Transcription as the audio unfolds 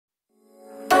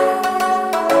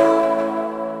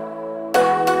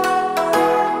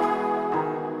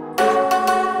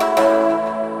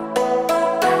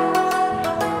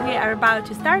about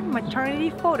to start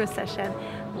maternity photo session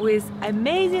with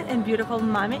amazing and beautiful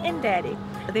mommy and daddy.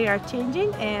 They are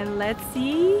changing and let's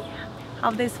see how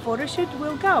this photo shoot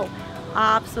will go.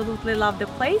 Absolutely love the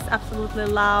place, absolutely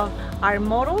love our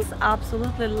models,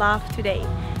 absolutely love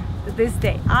this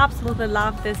day. Absolutely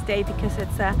love this day because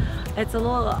it's a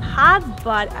little hot,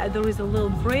 but there is a little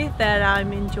breeze that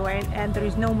I'm enjoying, and there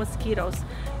is no mosquitoes,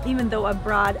 even though I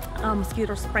brought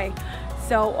mosquito spray.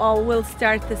 So we'll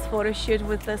start this photo shoot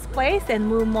with this place, and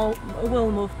we'll move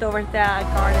toward the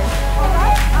garden.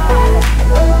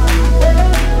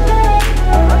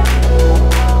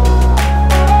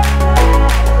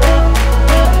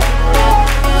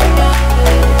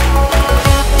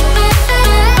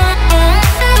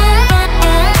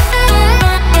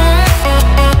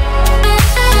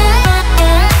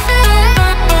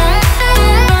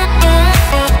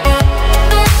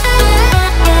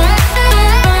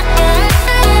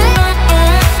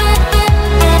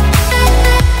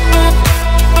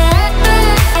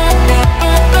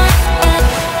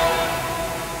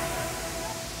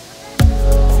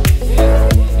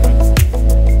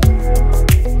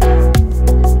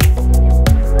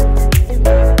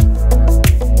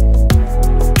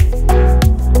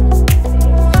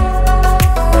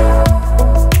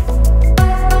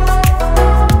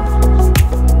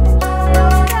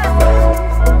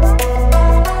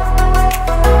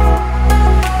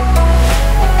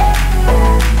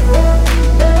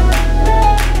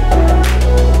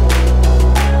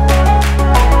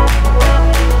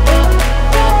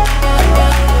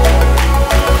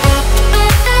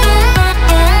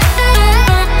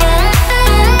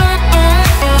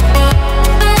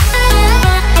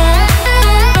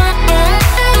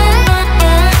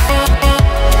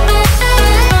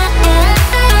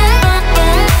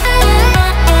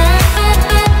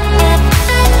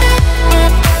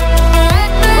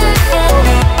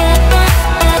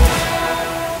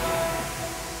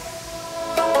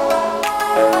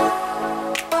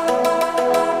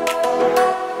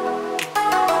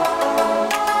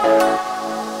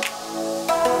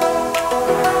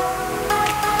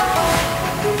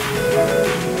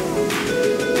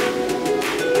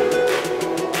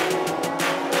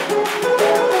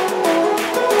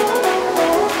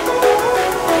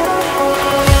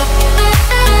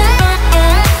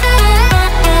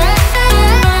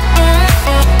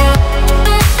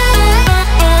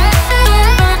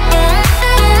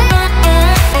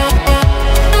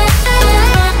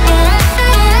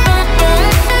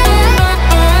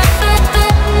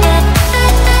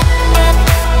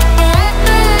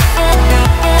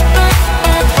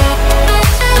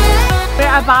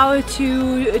 About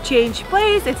to change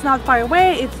place. It's not far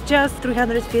away, it's just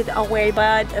 300 feet away,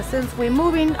 but since we're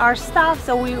moving our stuff,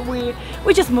 so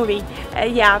we're just moving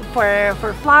yeah,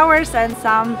 for flowers and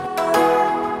some.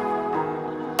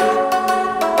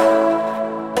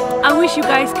 I wish you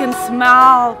guys can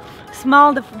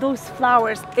smell those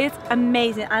flowers. It's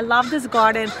amazing. I love this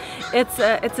garden. It's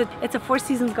a four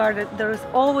seasons garden. There's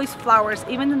always flowers,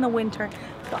 even in the winter.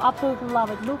 So absolutely love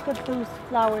it. Look at those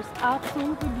flowers,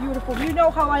 absolutely beautiful. You know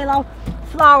how I love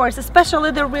flowers,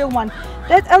 especially the real one.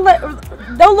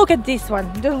 Don't look at this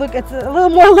one. Don't look. It's a little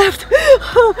more left.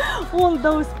 All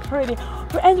those pretty.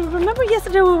 And remember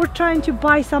yesterday we were trying to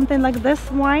buy something like this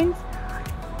wine.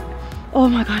 Oh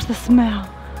my gosh, the smell.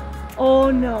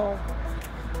 Oh no.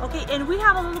 Okay, and we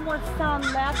have a little more sun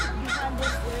left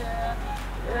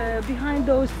behind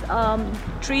those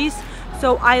trees.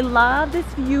 So I love this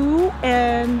view,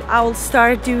 and I will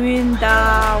start doing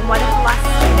the one last.